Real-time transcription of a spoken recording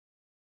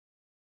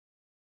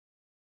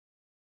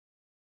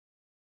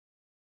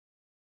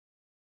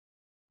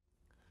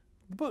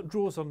The book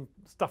draws on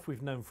stuff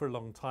we've known for a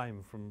long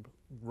time from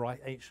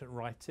ancient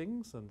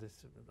writings and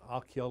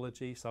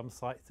archaeology, some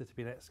sites that have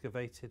been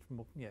excavated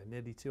from,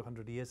 nearly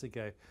 200 years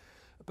ago.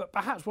 But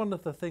perhaps one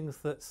of the things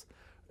that's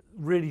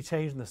really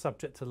changing the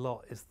subject a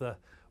lot is the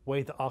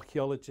way that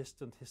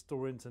archaeologists and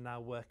historians are now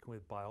working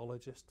with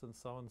biologists and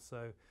so on.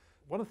 So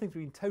one of the things that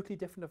would have been totally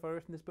different if I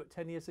wrote this book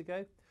 10 years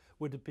ago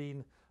would have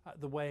been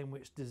the way in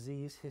which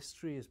disease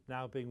history is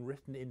now being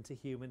written into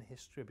human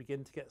history. I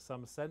begin to get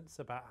some sense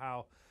about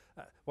how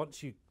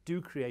once you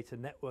do create a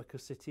network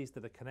of cities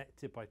that are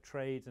connected by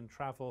trade and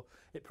travel,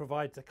 it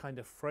provides a kind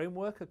of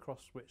framework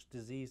across which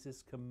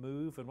diseases can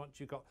move. And once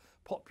you've got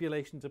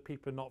populations of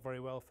people not very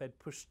well fed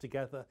pushed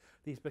together,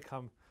 these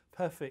become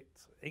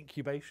perfect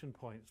incubation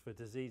points for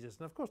diseases.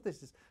 And of course,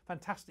 this is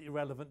fantastically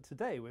relevant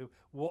today. We're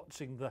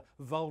watching the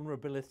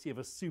vulnerability of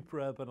a super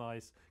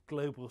urbanized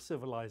global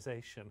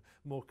civilization,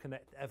 more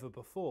connected than ever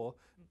before.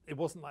 It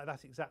wasn't like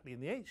that exactly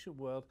in the ancient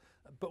world,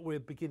 but we're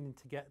beginning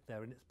to get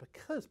there. And it's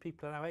because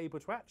people are now able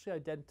to actually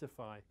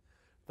identify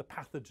the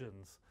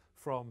pathogens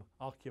from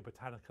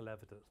archaeobotanical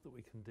evidence that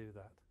we can do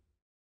that.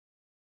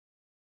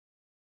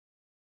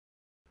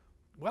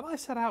 When I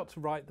set out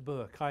to write the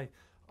book,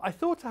 I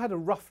thought I had a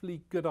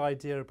roughly good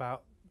idea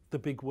about the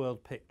big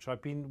world picture.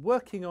 I've been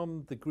working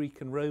on the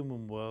Greek and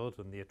Roman world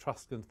and the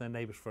Etruscans and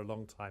their neighbours for a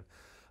long time.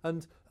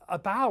 And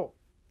about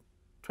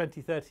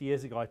 20, 30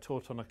 years ago, I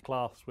taught on a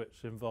class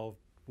which involved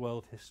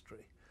world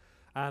history.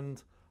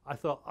 And I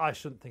thought, I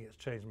shouldn't think it's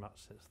changed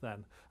much since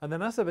then. And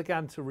then as I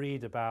began to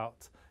read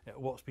about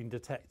what's been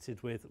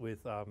detected with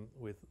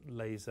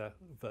laser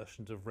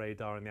versions of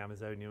radar in the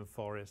Amazonian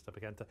forest, I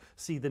began to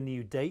see the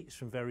new dates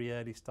from very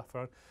early stuff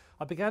around.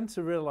 I began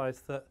to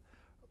realise that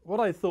what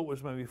I thought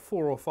was maybe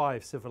 4 or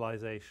 5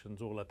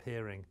 civilizations all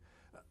appearing,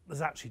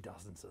 there's actually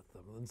dozens of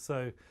them. And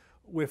so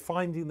we're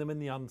finding them in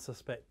the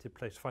unsuspected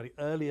places, finding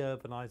early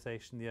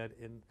urbanisation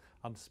in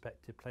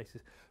unsuspected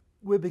places.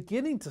 We're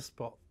beginning to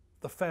spot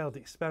the failed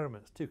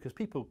experiments too, because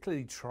people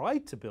clearly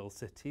tried to build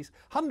cities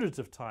hundreds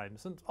of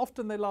times, and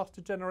often they last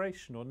a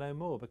generation or no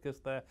more because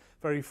they're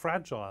very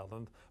fragile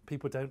and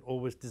people don't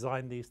always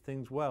design these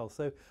things well.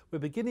 So we're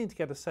beginning to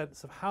get a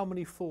sense of how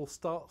many false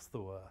starts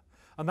there were,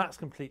 and that's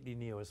completely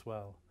new as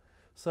well.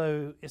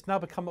 So it's now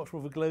become much more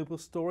of a global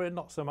story and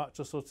not so much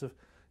a sort of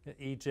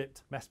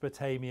Egypt,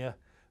 Mesopotamia,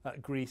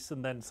 Greece,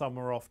 and then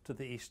somewhere off to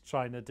the East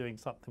China doing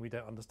something we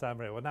don't understand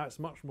very well. Now it's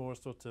much more a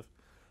sort of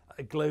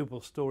a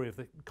global story of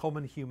the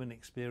common human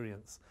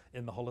experience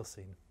in the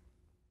Holocene.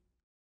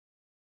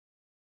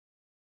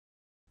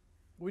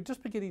 We're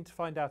just beginning to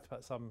find out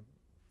about some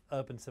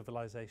urban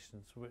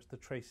civilizations for which the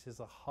traces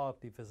are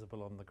hardly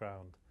visible on the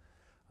ground.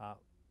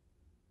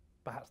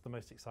 Perhaps the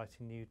most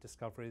exciting new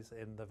discoveries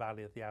in the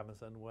valley of the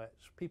Amazon,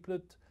 which people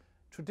had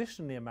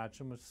traditionally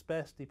imagined was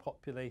sparsely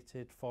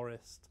populated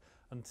forest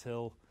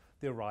until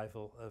the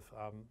arrival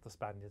of the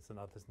Spaniards and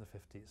others in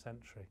the 15th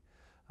century.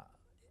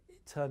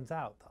 It turns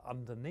out that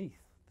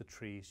underneath the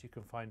trees you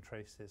can find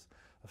traces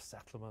of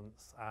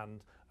settlements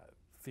and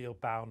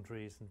field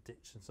boundaries and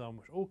ditches and so on,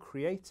 which are all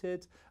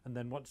created, and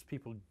then once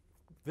people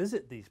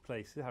visit these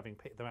places, having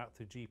picked them out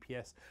through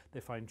GPS, they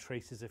find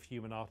traces of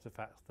human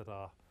artefacts that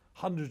are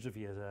hundreds of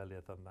years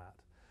earlier than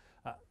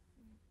that.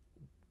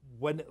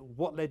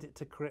 What led it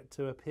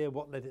to appear,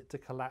 what led it to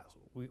collapse,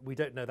 we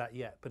don't know that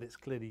yet, but it's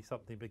clearly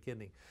something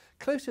beginning.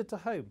 Closer to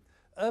home,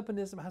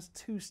 urbanism has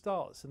 2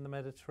 starts in the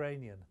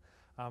Mediterranean.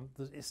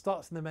 It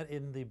starts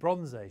in the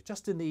Bronze Age,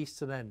 just in the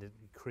eastern end, in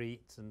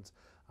Crete and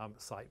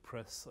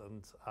Cyprus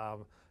and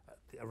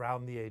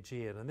around the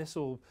Aegean. And this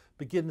all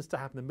begins to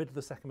happen in the middle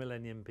of the 2nd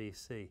millennium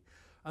BC.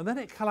 And then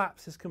it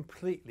collapses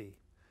completely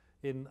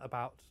in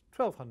about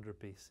 1200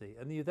 BC.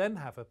 And you then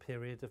have a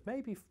period of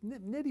maybe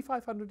nearly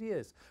 500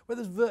 years where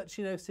there's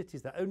virtually no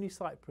cities there. Only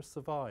Cyprus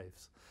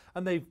survives.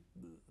 And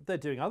they're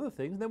doing other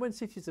things. And then when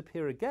cities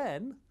appear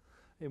again,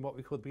 in what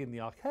we call the beginning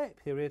of the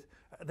Archaic period,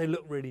 they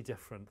look really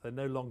different. They're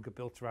no longer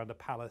built around a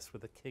palace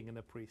with a king and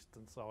a priest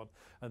and so on,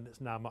 and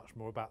it's now much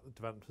more about the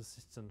development of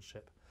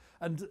citizenship.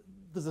 And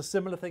there's a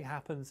similar thing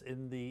happens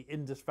in the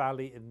Indus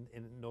Valley in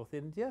North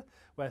India,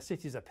 where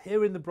cities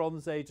appear in the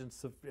Bronze Age, and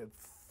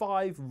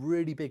 5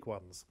 really big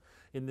ones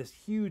in this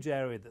huge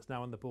area that's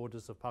now on the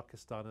borders of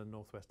Pakistan and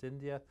northwest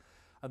India.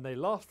 And they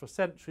last for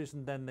centuries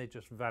and then they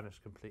just vanish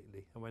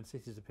completely. And when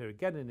cities appear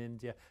again in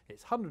India,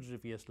 it's hundreds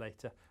of years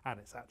later, and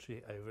it's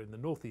actually over in the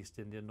northeast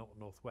India, not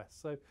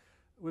northwest. So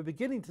we're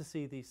beginning to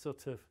see these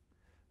sort of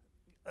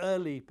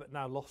early but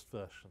now lost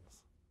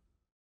versions